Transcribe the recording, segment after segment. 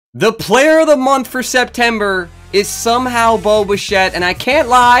The player of the month for September is somehow Bo Bichette, and I can't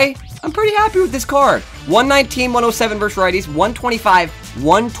lie, I'm pretty happy with this card. 119, 107 versus righties, 125,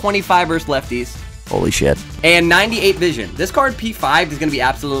 125 versus lefties. Holy shit. And 98 vision. This card, P5, is going to be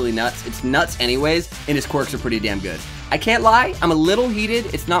absolutely nuts. It's nuts anyways, and his quirks are pretty damn good. I can't lie, I'm a little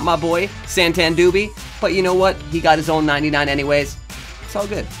heated. It's not my boy, Santandubi, but you know what? He got his own 99 anyways. It's all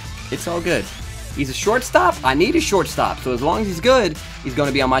good. It's all good. He's a shortstop. I need a shortstop, so as long as he's good, he's going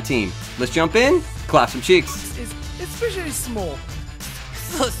to be on my team. Let's jump in, clap some cheeks. It's very small.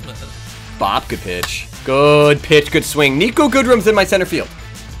 So small. Bob, good pitch. Good pitch, good swing. Nico Goodrum's in my center field.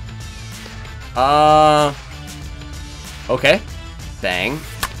 Okay. Bang.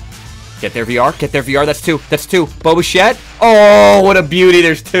 Get there, VR. Get there, VR. That's two. That's two. Bo Bichette. Oh, what a beauty.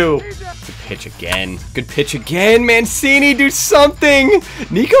 There's two. Good pitch again. Good pitch again. Mancini, do something.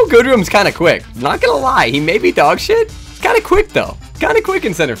 Nico Goodrum's kind of quick. Not gonna lie. He may be dog shit. He's kind of quick, though. Kind of quick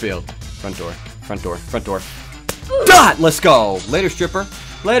in center field. Front door. Front door. Front door. Dot! Let's go. Later, stripper.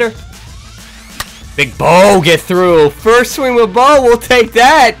 Later. Big Bo, get through. First swing with Bo. We'll take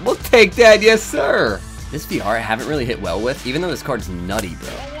that. We'll take that. Yes, sir. This VR I haven't really hit well with, even though this card's nutty,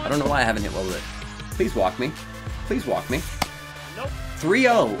 bro. I don't know why I haven't hit well with it. Please walk me. Please walk me. Nope.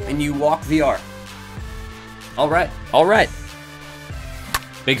 3-0, and you walk VR. All right. All right.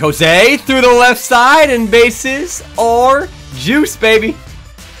 Big Jose through the left side, and bases are juice, baby.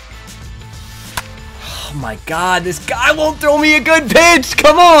 Oh my God, this guy won't throw me a good pitch.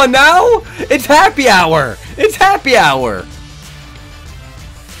 Come on now. It's happy hour. It's happy hour.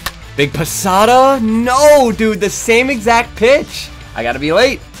 Big Posada? No, dude, the same exact pitch. I gotta be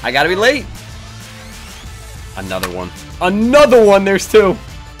late. I gotta be late. Another one. Another one. There's two.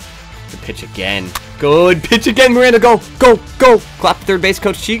 Good pitch again. Good pitch again, Miranda. Go, go, go. Clap the third base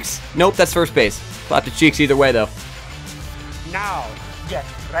coach cheeks. Nope, that's first base. Clap the cheeks either way, though. Now, get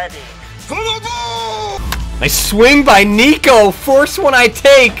ready. Nice swing by Nico. First one I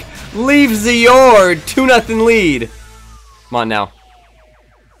take leaves the yard. 2-0 lead. Come on now.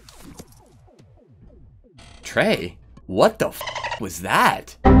 Trey, what the f was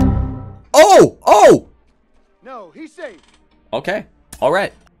that? Oh! Oh! No, he's safe. Okay. All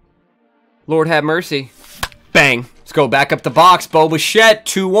right. Lord have mercy. Bang. Let's go back up the box. Bo Bichette,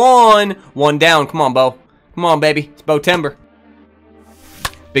 2-on. 1 down. Come on, Bo. Come on, baby. It's Bo Timber.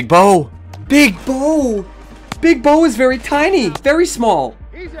 Big Bo. Big Bo. Big Bo is very tiny. Very small.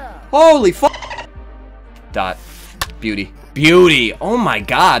 He's out. Holy fuck. Dot. Beauty. Beauty. Oh my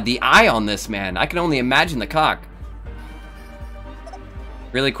God. The eye on this, man. I can only imagine the cock.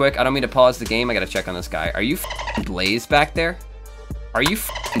 Really quick. I don't mean to pause the game. I got to check on this guy. Are you Blaze back there? Are you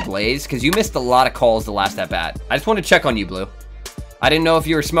Blaze? Because you missed a lot of calls the last at bat. I just want to check on you, Blue. I didn't know if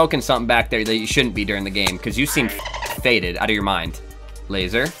you were smoking something back there that you shouldn't be during the game. Because you seem faded out of your mind.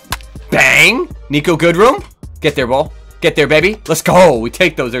 Laser. Bang. Nico Goodrum. Get there, ball. Get there, baby. Let's go. We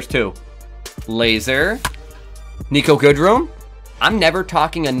take those. There's two. Laser. Nico Goodrum. I'm never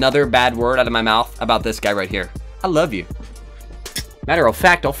talking another bad word out of my mouth about this guy right here. I love you. Matter of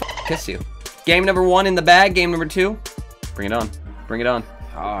fact, I'll kiss you. Game number 1 in the bag. Game number 2. Bring it on. Bring it on.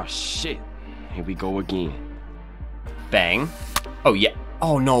 Oh shit. Here we go again. Bang. Oh yeah.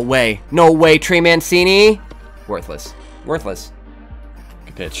 Oh no way. No way. Trey Mancini. Worthless. Worthless.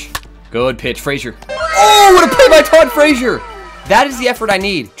 Good pitch. Good pitch. Frazier. Oh, what a play by Todd Frazier. That is the effort I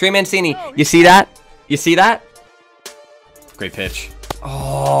need. Trey Mancini. You see that? You see that? Great pitch.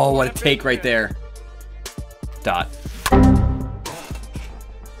 Oh, what a take right there. Dot.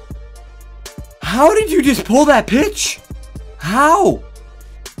 How did you just pull that pitch? How?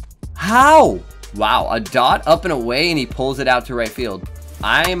 How? Wow, a dot up and away and he pulls it out to right field.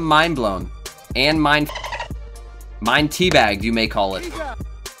 I am mind blown. And mind teabagged, you may call it.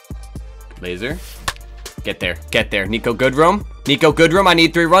 Laser. Get there. Get there. Nico Goodrum. Nico Goodrum, I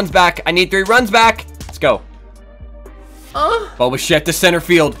need 3 runs back. I need 3 runs back. Let's go. Bo Bichette to center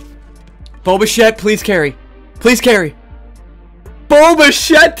field. Bo Bichette, please carry. Please carry. Bo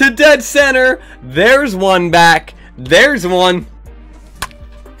Bichette to dead center. There's one back. There's one.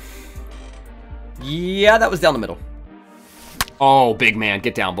 Yeah, that was down the middle. Oh, big man.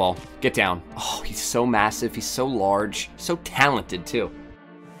 Get down, ball. Get down. Oh, he's so massive. He's so large. So talented, too.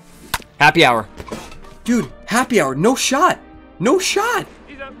 Happy hour. Dude, happy hour. No shot. No shot.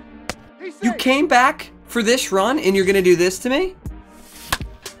 You came back for this run and you're going to do this to me?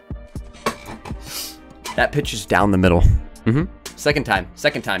 That pitch is down the middle. Second time.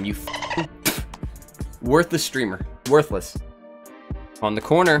 Second time. You worthless streamer. Worthless. On the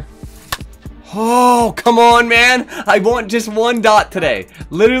corner. Oh, come on, man. I want just 1 dot today.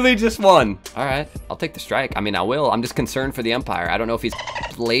 Literally just 1. All right. I'll take the strike. I mean, I will. I'm just concerned for the umpire. I don't know if he's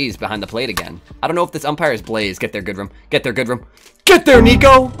Blaze behind the plate again. I don't know if this umpire is Blaze. Get there, good room. Get there, good room. Get there,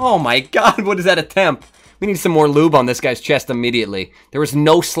 Nico! Oh my god, what is that attempt? We need some more lube on this guy's chest immediately. There was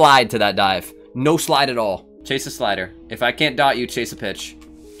no slide to that dive. No slide at all. Chase a slider. If I can't dot you, chase a pitch.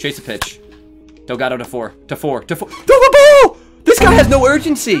 Chase a pitch. Delgado to 4. To 4. To 4. Throw the ball! This guy has no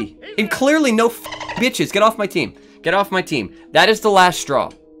urgency. And clearly no bitches. Get off my team. Get off my team. That is the last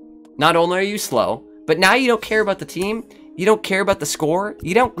straw. Not only are you slow, but now you don't care about the team. You don't care about the score.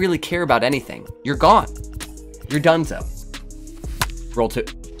 You don't really care about anything. You're gone. You're donezo. Roll 2.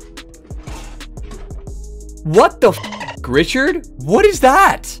 What the f***, Richard? What is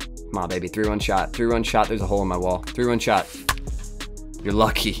that? Come on, baby. 3-run shot. 3-run shot. There's a hole in my wall. 3-run shot. You're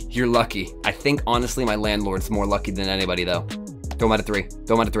lucky. You're lucky. I think, honestly, my landlord's more lucky than anybody, though. Throw him out of 3.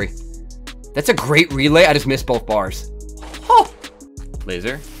 Throw him out of 3. That's a great relay. I just missed both bars. Oh.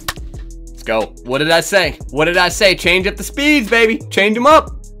 Laser. Let's go. What did I say? What did I say? Change up the speeds, baby. Change them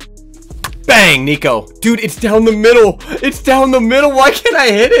up. Bang, Nico. Dude, it's down the middle. It's down the middle. Why can't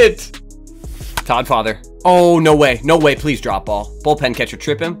I hit it? Todd Father. Oh, no way. No way. Please drop ball. Bullpen catcher.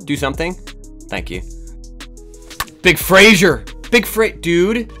 Trip him. Do something. Thank you. Big Frazier. Big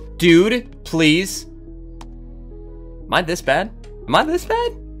Dude. Dude. Please. Am I this bad? Am I this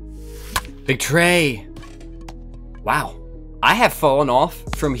bad? Big Trey. Wow. I have fallen off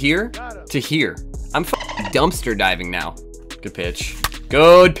from here to here. I'm dumpster diving now. Good pitch.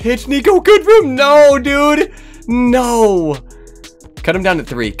 Good pitch, Nico. Good room. No, dude. No. Cut him down to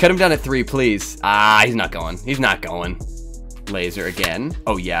 3. Cut him down to 3, please. Ah, he's not going. He's not going. Laser again.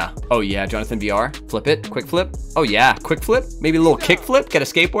 Oh, yeah. Oh, yeah. Jonathan VR. Flip it. Quick flip. Oh, yeah. Quick flip. Maybe a little kick flip. Get a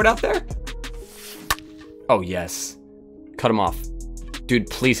skateboard out there. Oh, yes. Cut him off. Dude,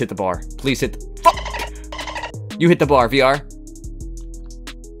 please hit the bar. Please hit the... Fuck! You hit the bar, VR.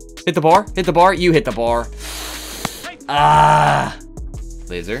 Hit the bar. Hit the bar. You hit the bar. Ah.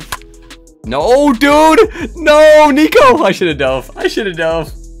 Laser. No, dude! No, Nico! I should have dove. I should have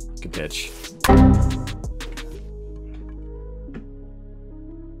dove. Good pitch.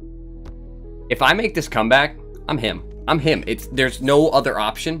 If I make this comeback, I'm him. I'm him. There's no other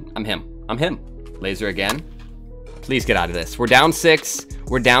option. I'm him. I'm him. Laser again. Please get out of this. We're down 6.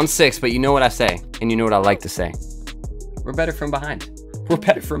 We're down 6, but you know what I say. And you know what I like to say. We're better from behind. We're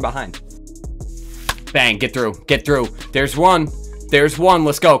better from behind. Bang, get through. Get through. There's one. There's one.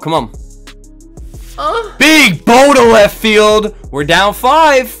 Let's go. Come on. Big bow to left field. We're down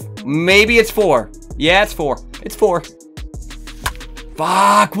 5. Maybe it's 4. Yeah, it's 4. It's 4.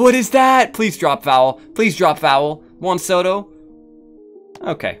 Fuck, what is that? Please drop foul. Please drop foul. Juan Soto.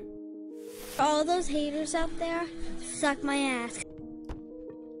 Okay. All those haters out there, suck my ass.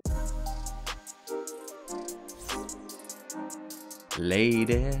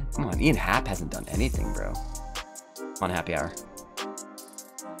 Lady. Come on, Ian Happ hasn't done anything, bro. Come on, happy hour.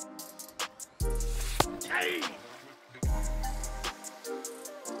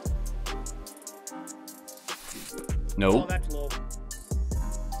 Nope. Oh, that's low.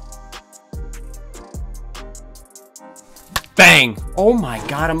 Bang! Oh my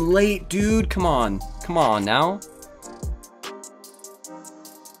god, I'm late, dude. Come on. Come on now.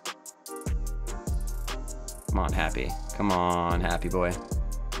 Come on, Happy. Come on, Happy boy.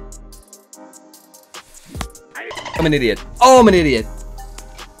 I'm an idiot. Oh, I'm an idiot.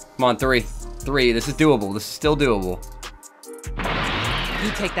 Come on, 3. 3. This is doable. This is still doable.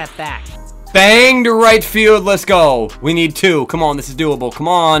 You take that back. Bang to right field. Let's go. We need 2. Come on, this is doable. Come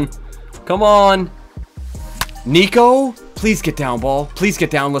on. Come on. Nico, please get down, ball. Please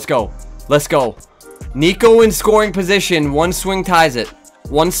get down. Let's go. Let's go. Nico in scoring position. 1 swing ties it.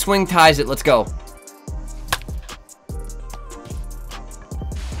 1 swing ties it. Let's go.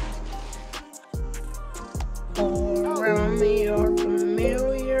 All around me are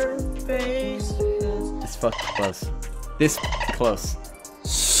familiar faces. This fucking close. This close.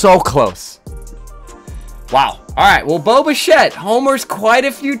 So close. Wow. All right. Well, Bo Bichette homers quite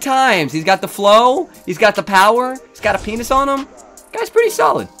a few times. He's got the flow. He's got the power. He's got a penis on him. Guy's pretty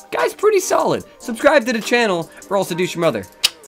solid. Guy's pretty solid. Subscribe to the channel or else seduce your mother.